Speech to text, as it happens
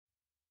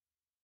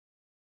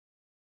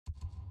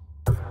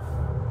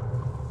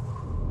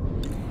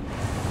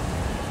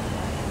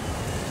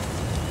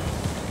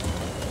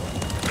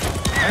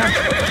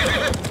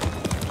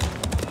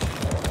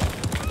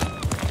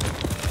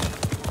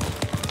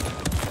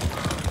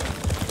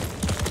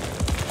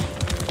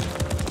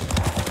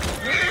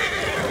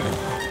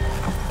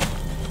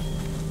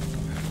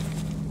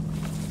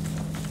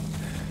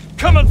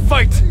Come and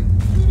fight!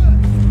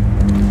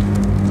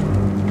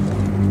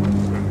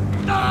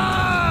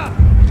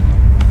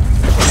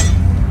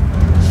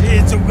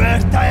 It's where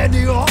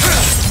Daniel.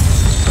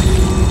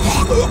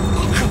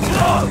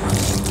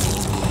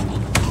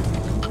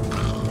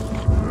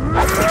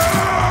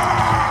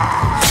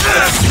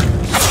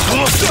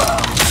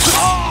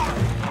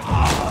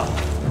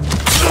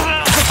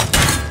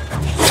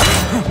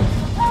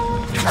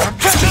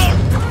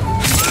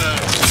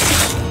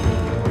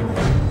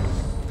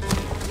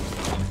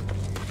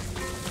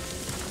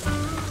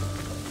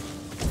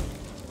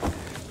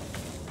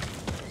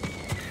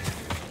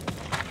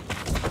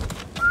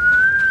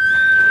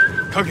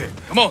 Kage,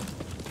 come on!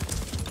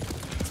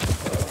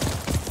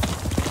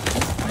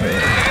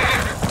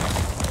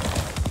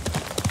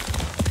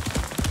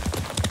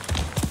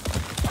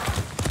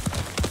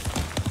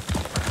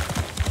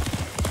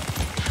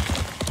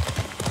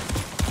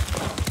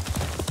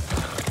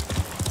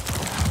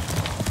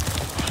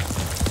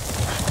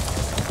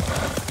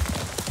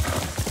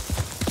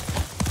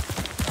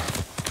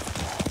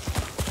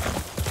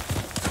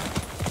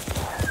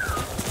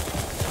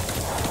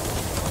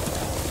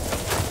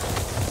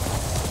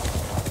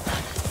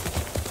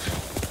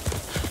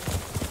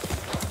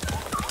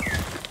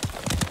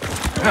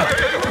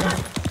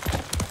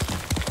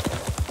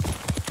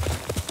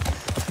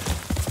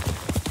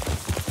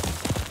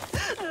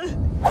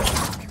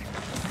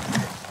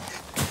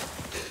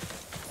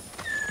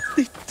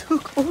 They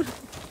took all.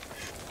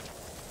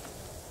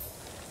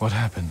 What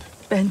happened?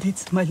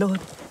 Bandits, my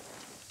lord.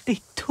 They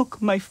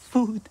took my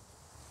food.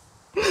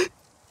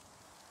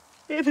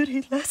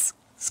 Every last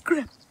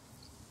scrap.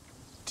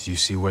 Did you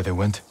see where they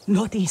went?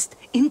 Northeast,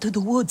 into the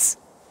woods.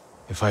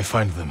 If I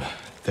find them,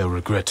 they'll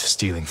regret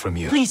stealing from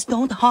you. Please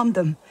don't harm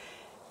them.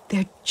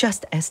 They're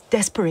just as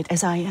desperate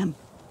as I am.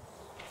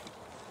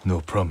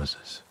 No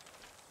promises.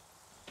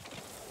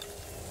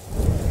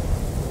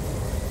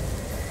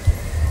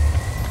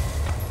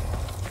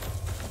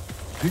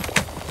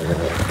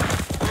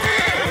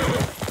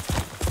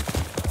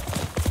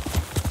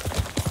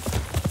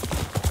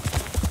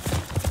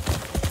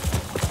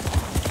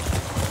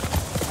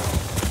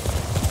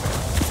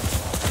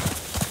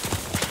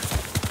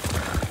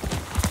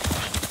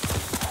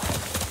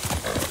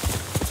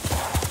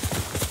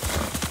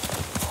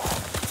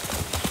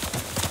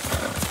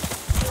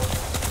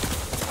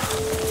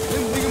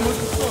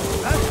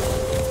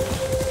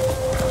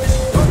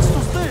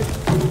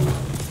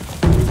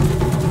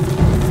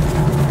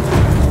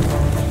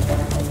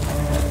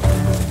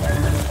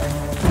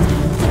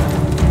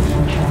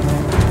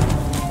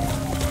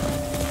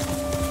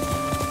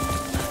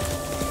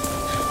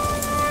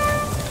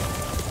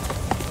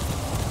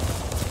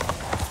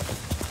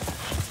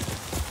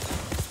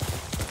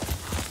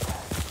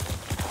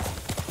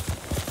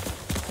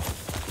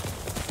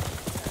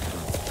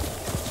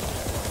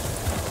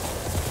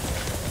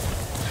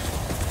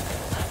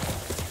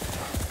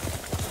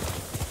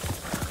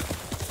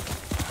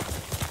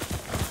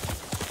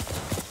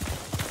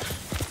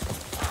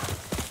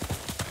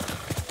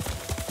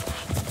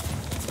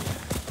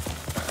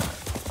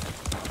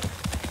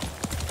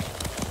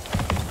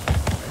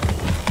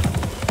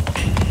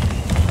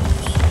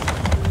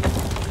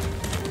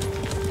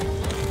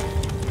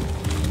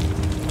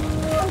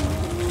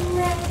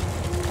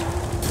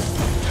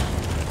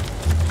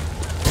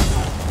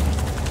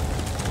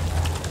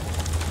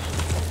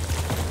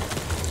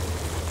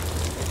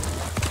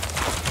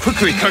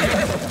 Quickly, Kage!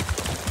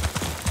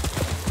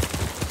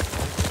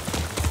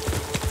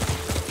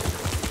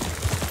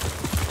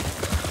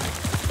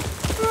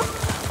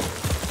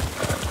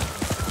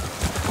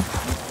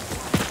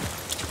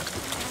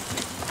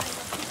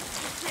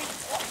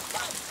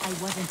 I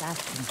wasn't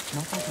asking,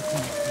 not like a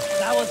thing.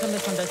 That was a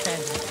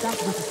misunderstanding. That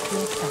was a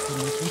skill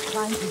supplement and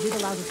trying to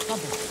wriggle out of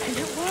trouble. And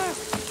it worked!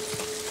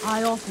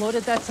 I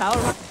offloaded that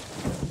tower.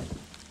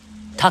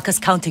 Taka's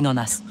counting on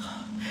us.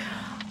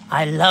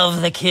 I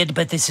love the kid,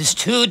 but this is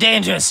too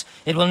dangerous.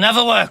 It will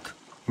never work.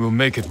 We'll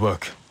make it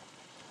work.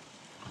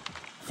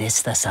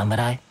 This the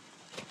samurai?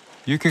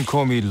 You can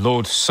call me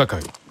Lord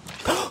Sakai.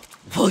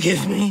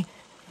 Forgive me,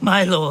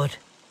 my lord.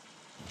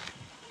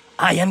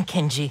 I am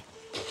Kenji,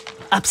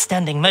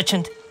 upstanding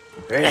merchant,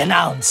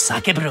 renowned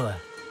sake brewer.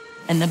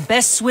 And the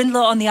best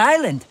swindler on the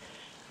island.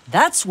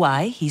 That's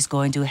why he's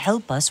going to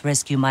help us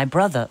rescue my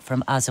brother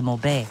from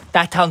Azamo Bay.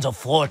 That town's a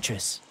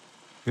fortress.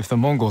 If the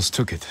Mongols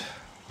took it,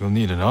 we'll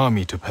need an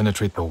army to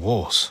penetrate the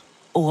walls.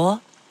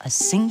 Or a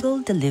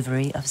single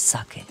delivery of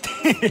sake.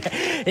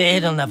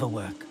 It'll never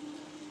work.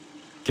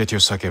 Get your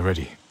sake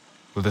ready.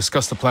 We'll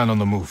discuss the plan on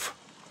the move.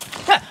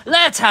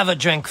 Let's have a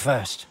drink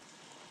first.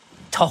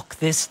 Talk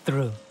this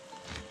through.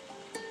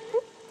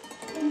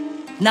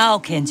 Now,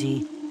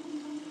 Kenji.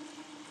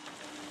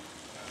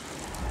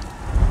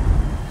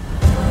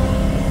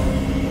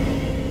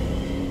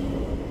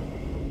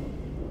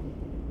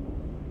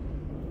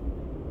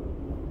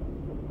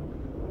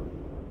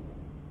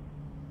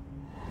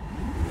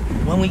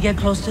 When we get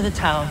close to the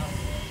town,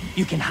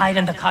 you can hide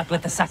in the cart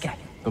with the sake.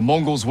 The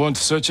Mongols won't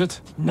search it?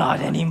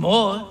 Not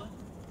anymore.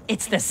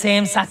 It's the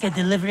same sake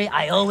delivery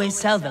I always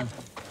sell them.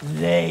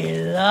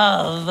 They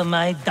love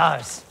my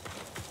dars.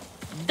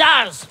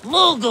 Dars!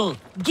 Mogul!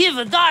 Give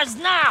a dars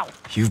now!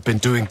 You've been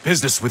doing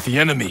business with the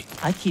enemy.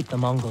 I keep the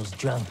Mongols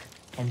drunk,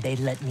 and they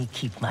let me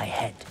keep my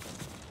head.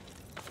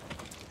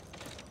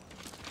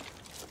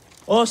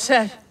 All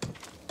set.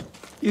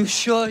 You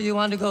sure you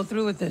want to go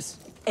through with this?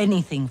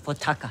 Anything for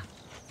Taka.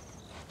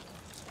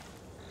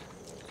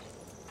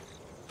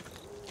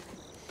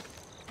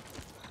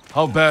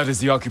 How bad is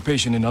the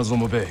occupation in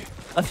Azumo Bay?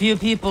 A few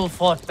people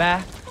fought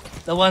back.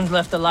 The ones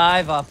left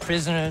alive are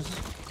prisoners.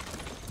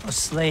 Or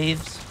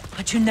slaves.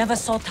 But you never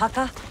saw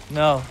Taka?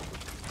 No.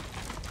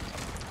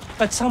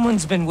 But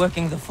someone's been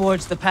working the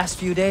forge the past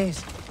few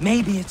days.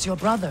 Maybe it's your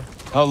brother.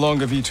 How long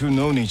have you two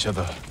known each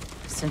other?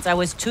 Since I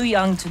was too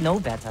young to know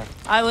better.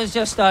 I was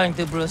just starting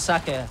to brew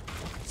sake.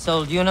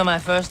 Sold Yuna my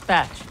first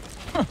batch.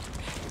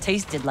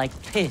 Tasted like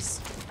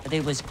piss, but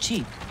it was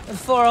cheap.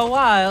 For a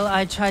while,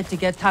 I tried to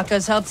get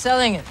Taka's help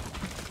selling it.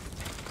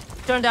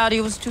 Turned out he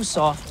was too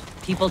soft.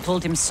 People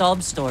told him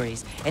sob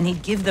stories, and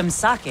he'd give them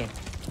sake,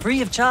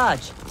 free of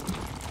charge.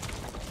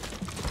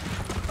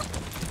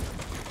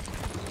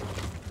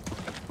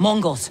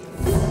 Mongols.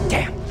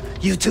 Damn,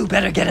 you two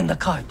better get in the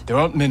cart. There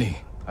aren't many.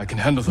 I can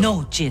handle them.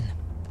 No, Jin.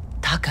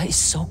 Taka is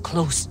so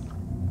close.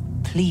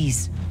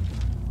 Please.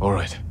 All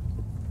right.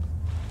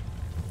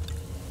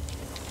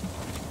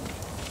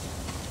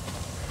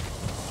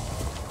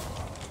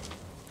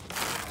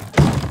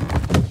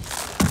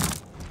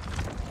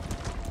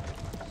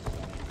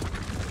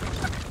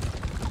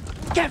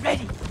 Get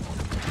ready.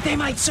 They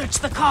might search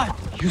the cart.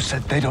 You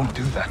said they don't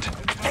do that.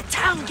 The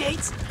town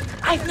gates.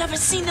 I've never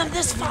seen them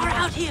this far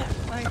out here.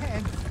 My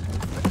hand.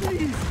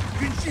 Please,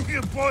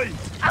 continue, boys.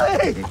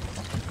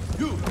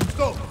 You,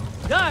 go.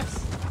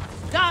 Dars!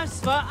 Dars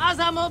for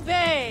Azamo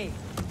Bay!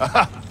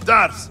 Aha,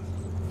 Dars.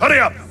 Hurry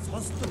up.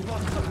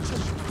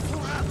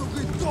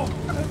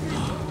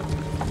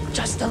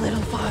 Just a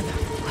little farther.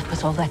 What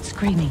was all that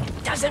screaming?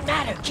 Doesn't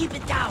matter. Keep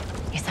it down.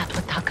 Is that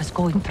what Taka's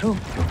going through?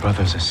 Your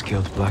brother's a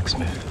skilled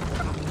blacksmith.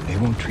 They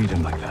won't treat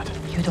him like that.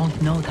 You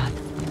don't know that.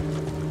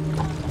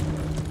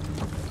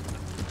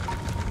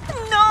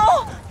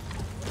 No!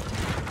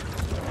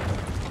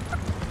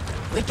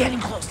 We're getting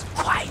close.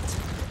 Quiet.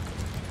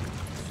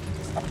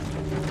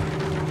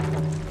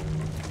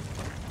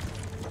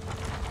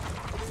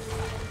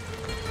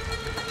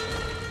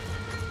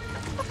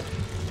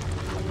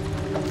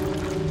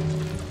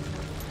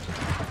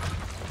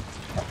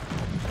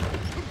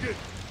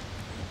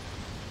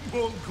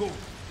 Mongo,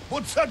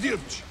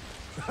 podsadziewcz.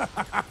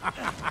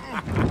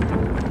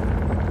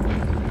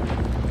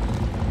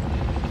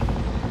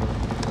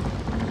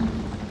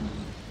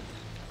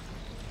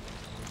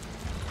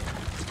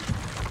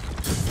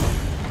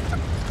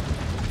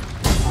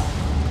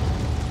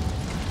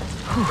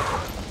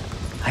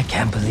 I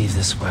can't believe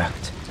this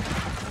worked.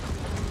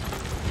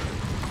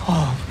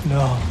 Oh,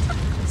 no.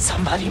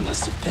 Somebody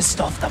must have pissed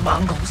off the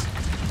Mongols.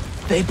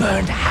 They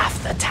burned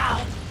half the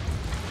town.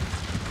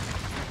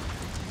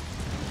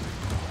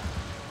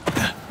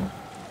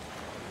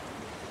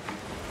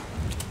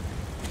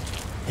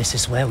 This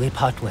is where we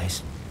part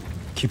ways.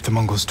 Keep the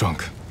Mongols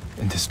drunk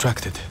and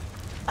distracted.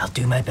 I'll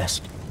do my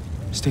best.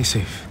 Stay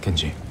safe,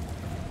 Genji.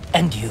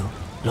 And you,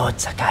 Lord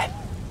Sakai.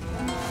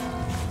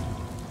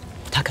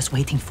 Taka's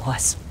waiting for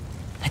us.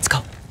 Let's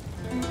go.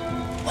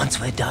 Once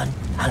we're done,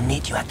 I'll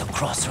meet you at the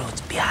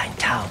crossroads behind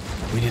town.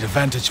 We need a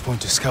vantage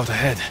point to scout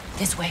ahead.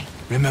 This way.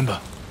 Remember,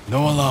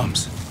 no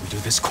alarms. We do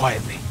this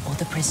quietly. All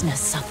the prisoners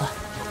suffer.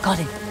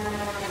 Got it.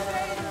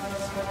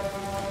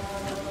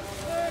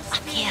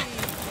 Up here.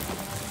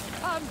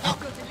 Look,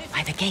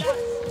 by the gate.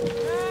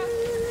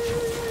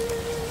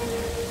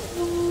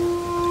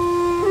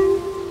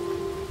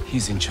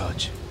 He's in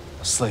charge.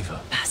 A slaver.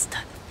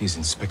 Bastard. He's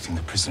inspecting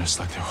the prisoners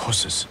like they're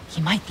horses.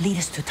 He might lead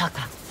us to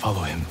Taka.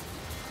 Follow him.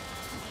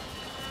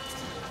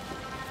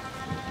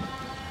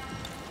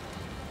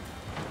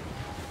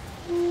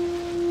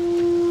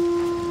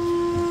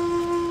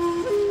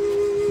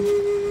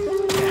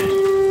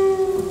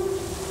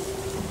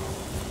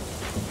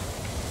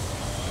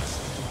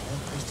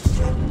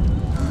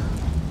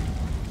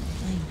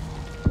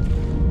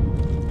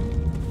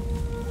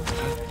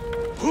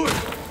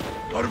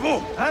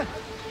 Arvo, huh?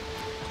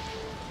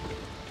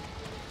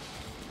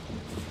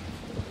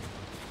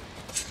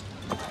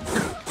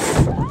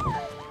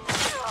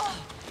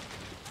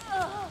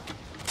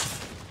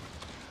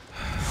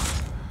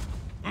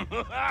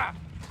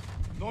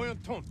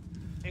 Nojonton,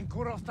 en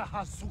korasta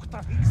ha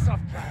sukta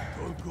hiksafka.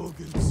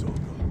 Tolgogin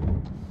soga.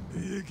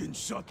 Egin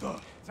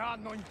shata. Ta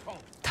nojonton.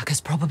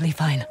 Taka's probably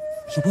fine.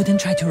 He wouldn't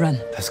try to run.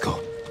 Let's go.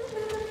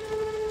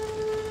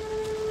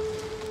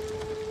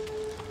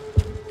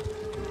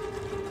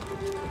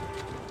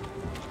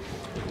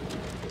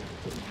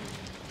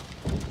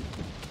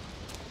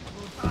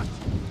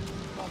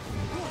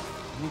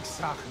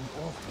 Sachen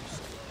Orkus.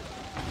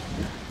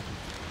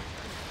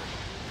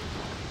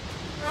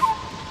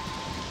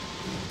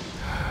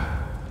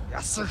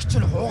 Асагч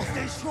нь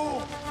хугалдаа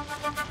шүү.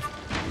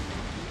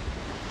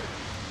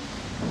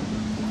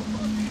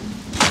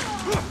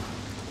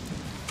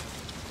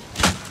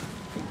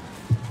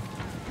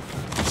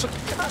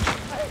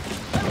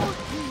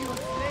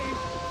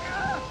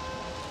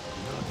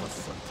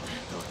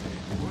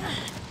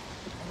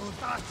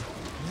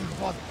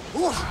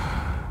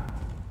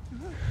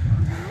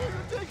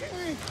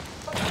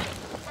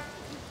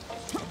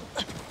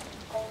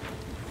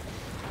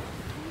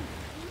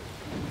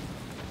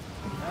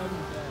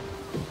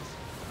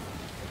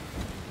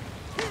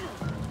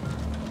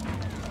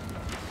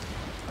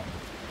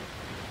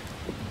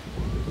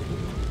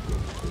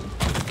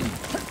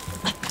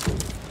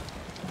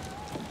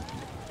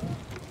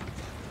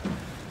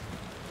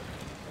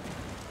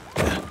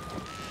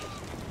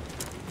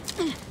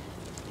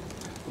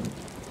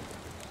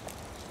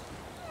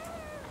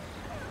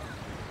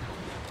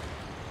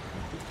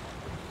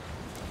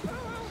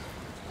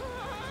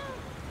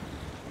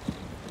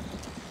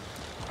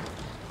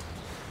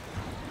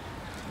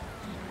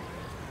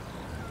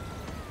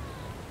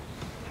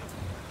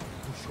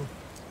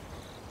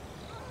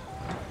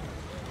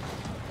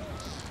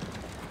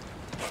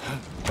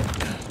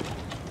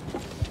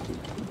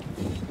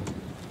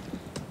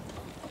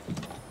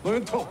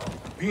 Lento,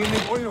 being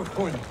an oil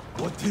coin.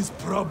 What is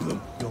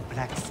problem? Your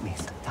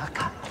blacksmith,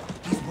 Taka.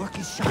 His work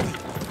is shoddy.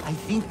 I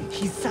think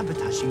he's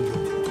sabotaging you.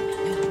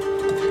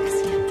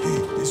 He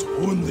is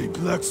only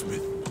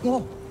blacksmith.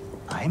 No,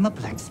 I'm a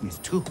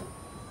blacksmith too.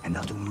 And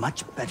I'll do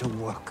much better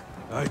work.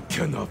 I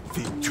cannot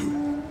feed two.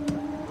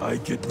 I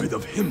get rid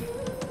of him.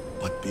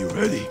 But be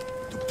ready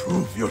to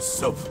prove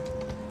yourself.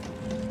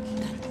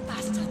 That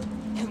bastard!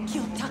 He'll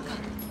kill Taka!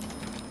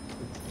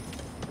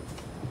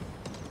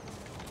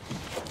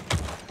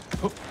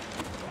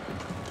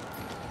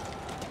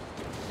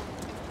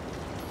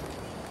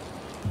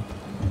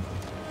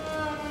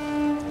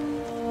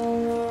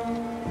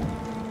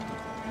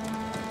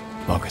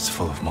 Market's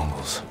full of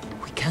Mongols.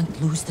 We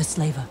can't lose the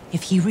slaver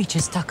if he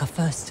reaches Taka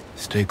first.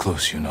 Stay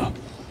close, Yuna.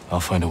 I'll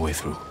find a way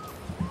through.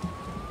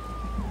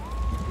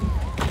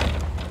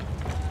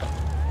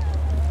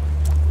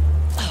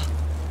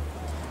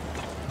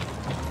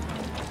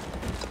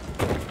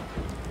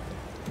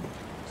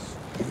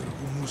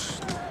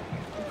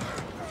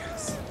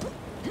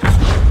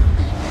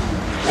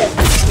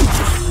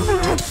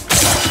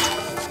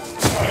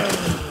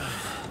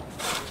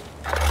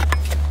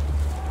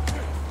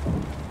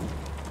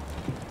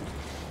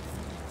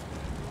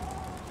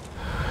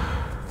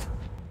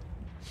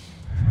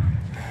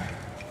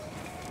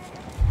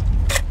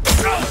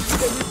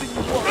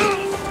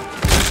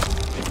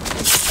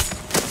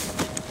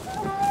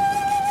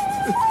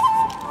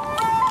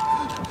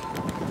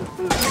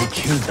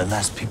 Killed the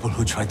last people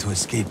who tried to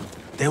escape.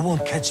 They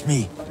won't catch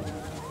me.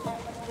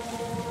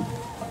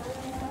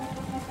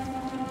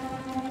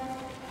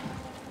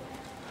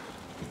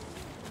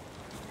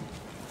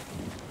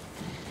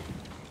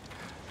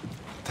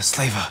 The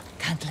slaver.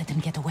 Can't let him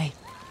get away.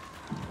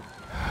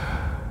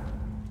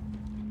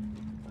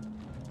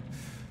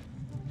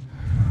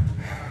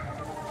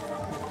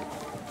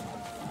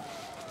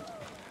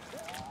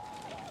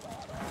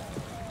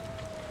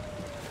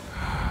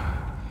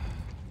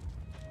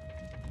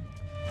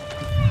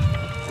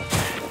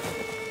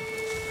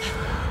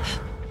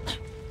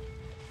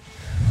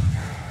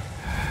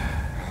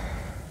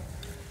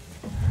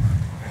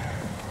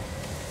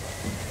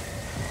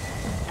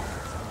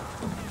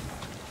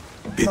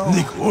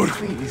 Bitnik work.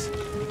 Please.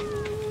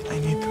 I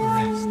need to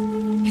rest.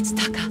 It's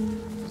Taka.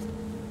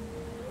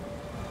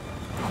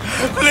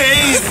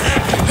 Please!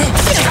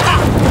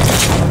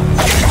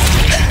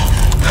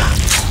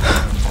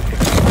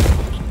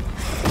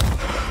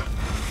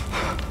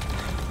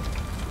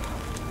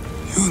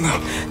 Yuna.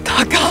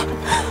 Taka!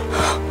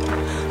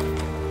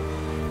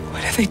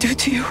 What did they do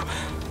to you?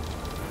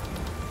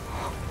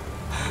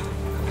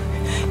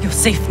 You're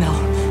safe now.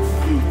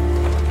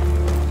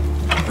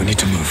 We need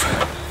to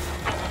move.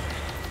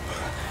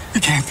 We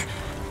can't.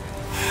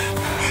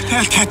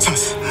 They'll catch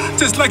us,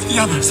 just like the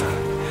others.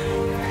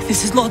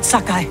 This is Lord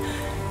Sakai.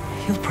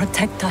 He'll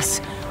protect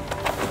us.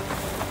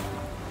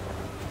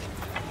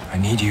 I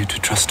need you to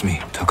trust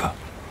me, Taka.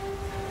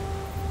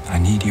 I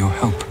need your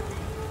help.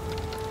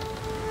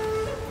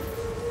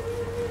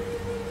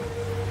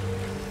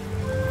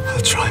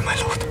 I'll try, my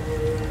lord.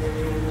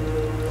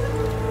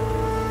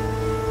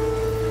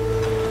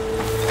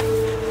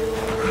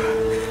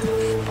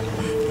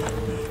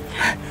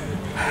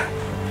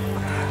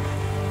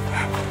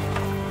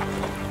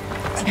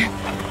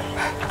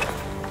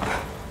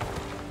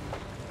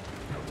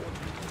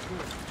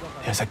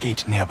 There's a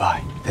gate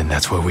nearby. Then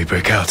that's where we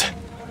break out.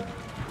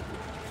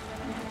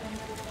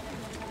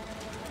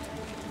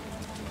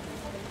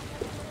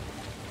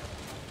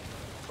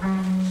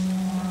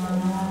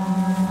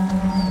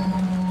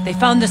 They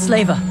found the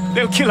slaver.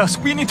 They'll kill us.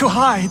 We need to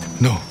hide.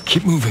 No,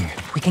 keep moving.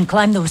 We can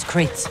climb those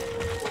crates.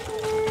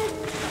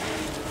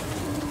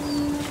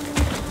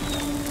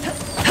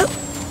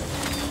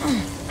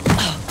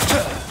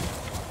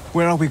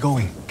 Where are we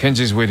going?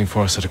 Kenji's waiting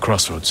for us at a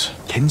crossroads.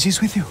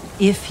 Kenji's with you?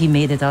 If he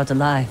made it out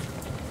alive.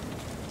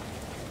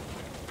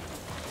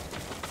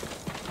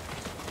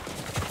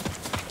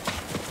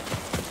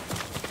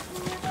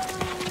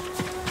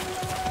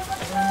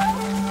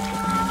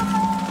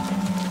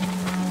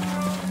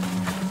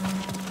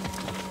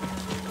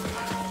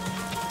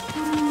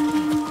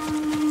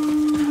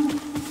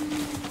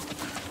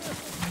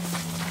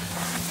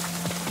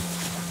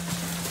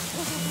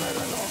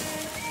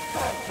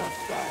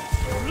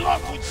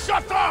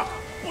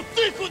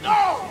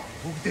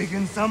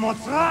 digging some more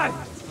try.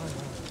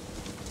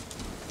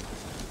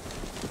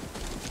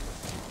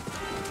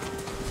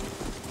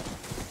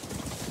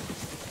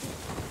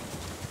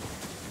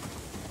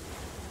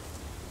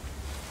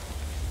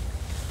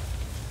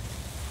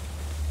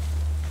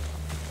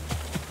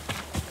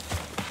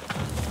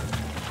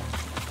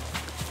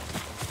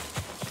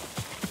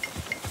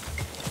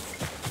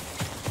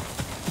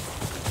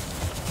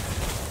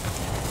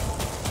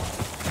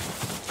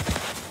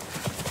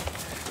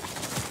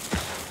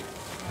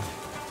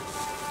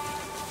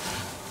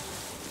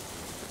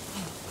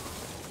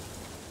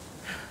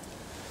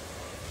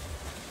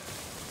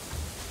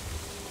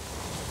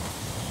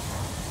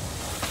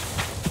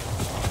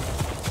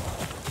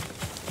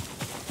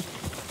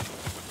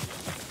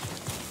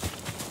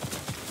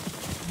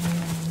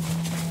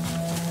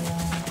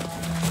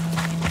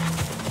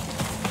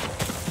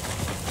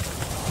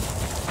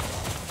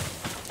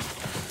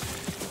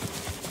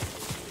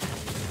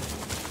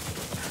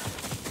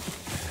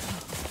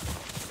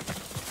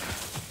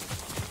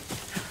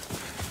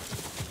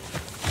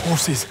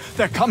 Horses,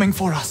 they're coming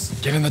for us.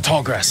 Get in the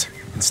tall grass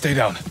and stay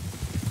down.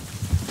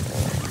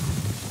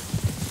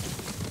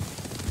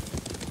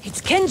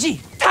 It's Kenji!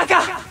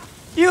 Taka!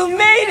 You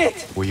made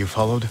it! Were you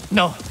followed?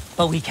 No,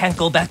 but we can't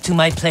go back to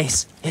my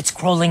place. It's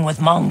crawling with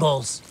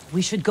Mongols.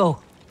 We should go.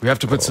 We have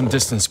to put some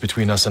distance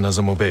between us and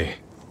Azamo Bay.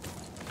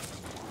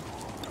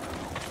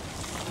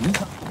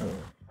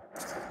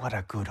 What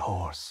a good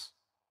horse.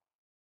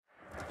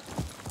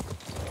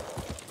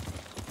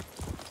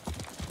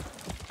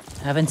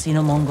 Haven't seen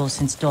a Mongol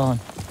since dawn.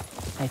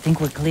 I think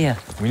we're clear.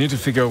 We need to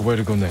figure out where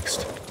to go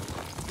next.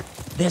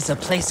 There's a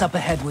place up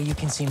ahead where you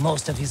can see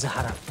most of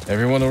Izuhara.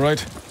 Everyone all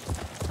right?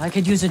 I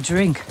could use a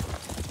drink.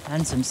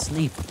 And some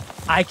sleep.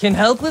 I can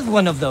help with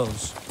one of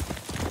those.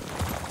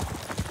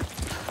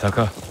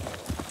 Taka,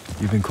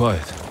 you've been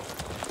quiet.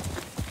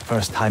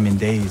 First time in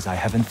days I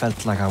haven't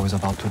felt like I was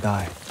about to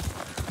die.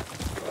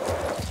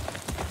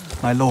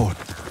 My lord,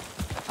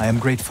 I am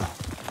grateful.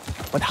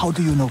 But how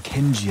do you know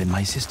Kenji and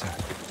my sister?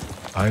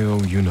 I owe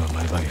Yuna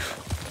my life.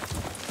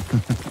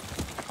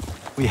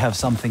 We have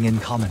something in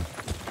common.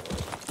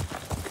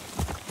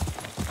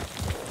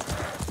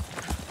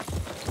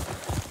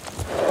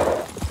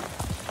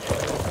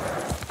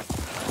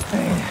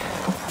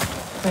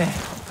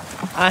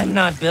 I'm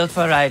not built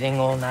for riding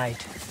all night.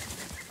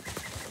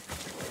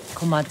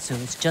 Komatsu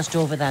is just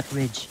over that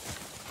ridge.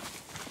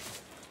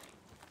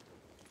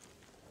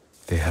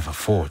 They have a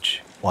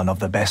forge. One of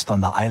the best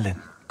on the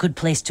island. Good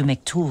place to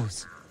make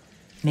tools.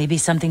 Maybe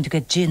something to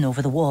get Jin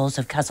over the walls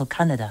of Castle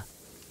Kaneda.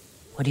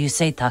 What do you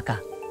say,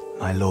 Taka?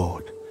 My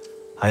lord,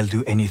 I'll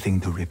do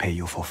anything to repay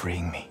you for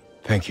freeing me.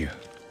 Thank you.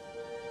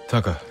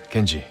 Taka,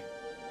 Kenji,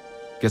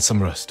 get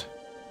some rest.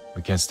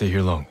 We can't stay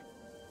here long.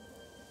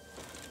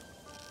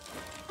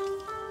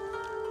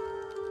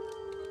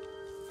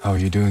 How are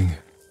you doing?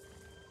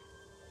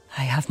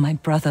 I have my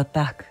brother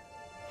back.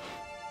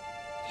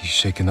 He's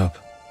shaken up.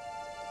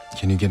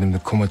 Can you get him to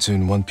Komatsu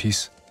in one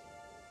piece?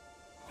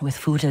 With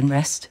food and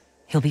rest,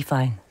 he'll be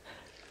fine.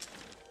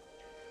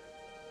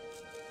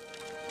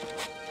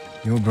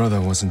 Your brother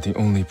wasn't the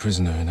only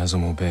prisoner in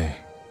Azamo Bay.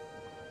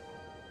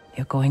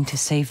 You're going to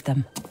save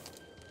them.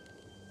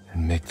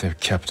 And make their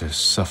captors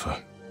suffer.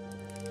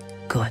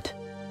 Good.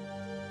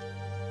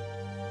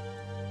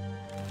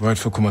 Ride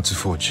for Komatsu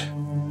Forge.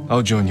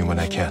 I'll join you when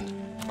I can.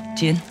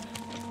 Jin?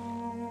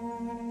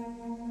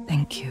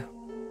 Thank you.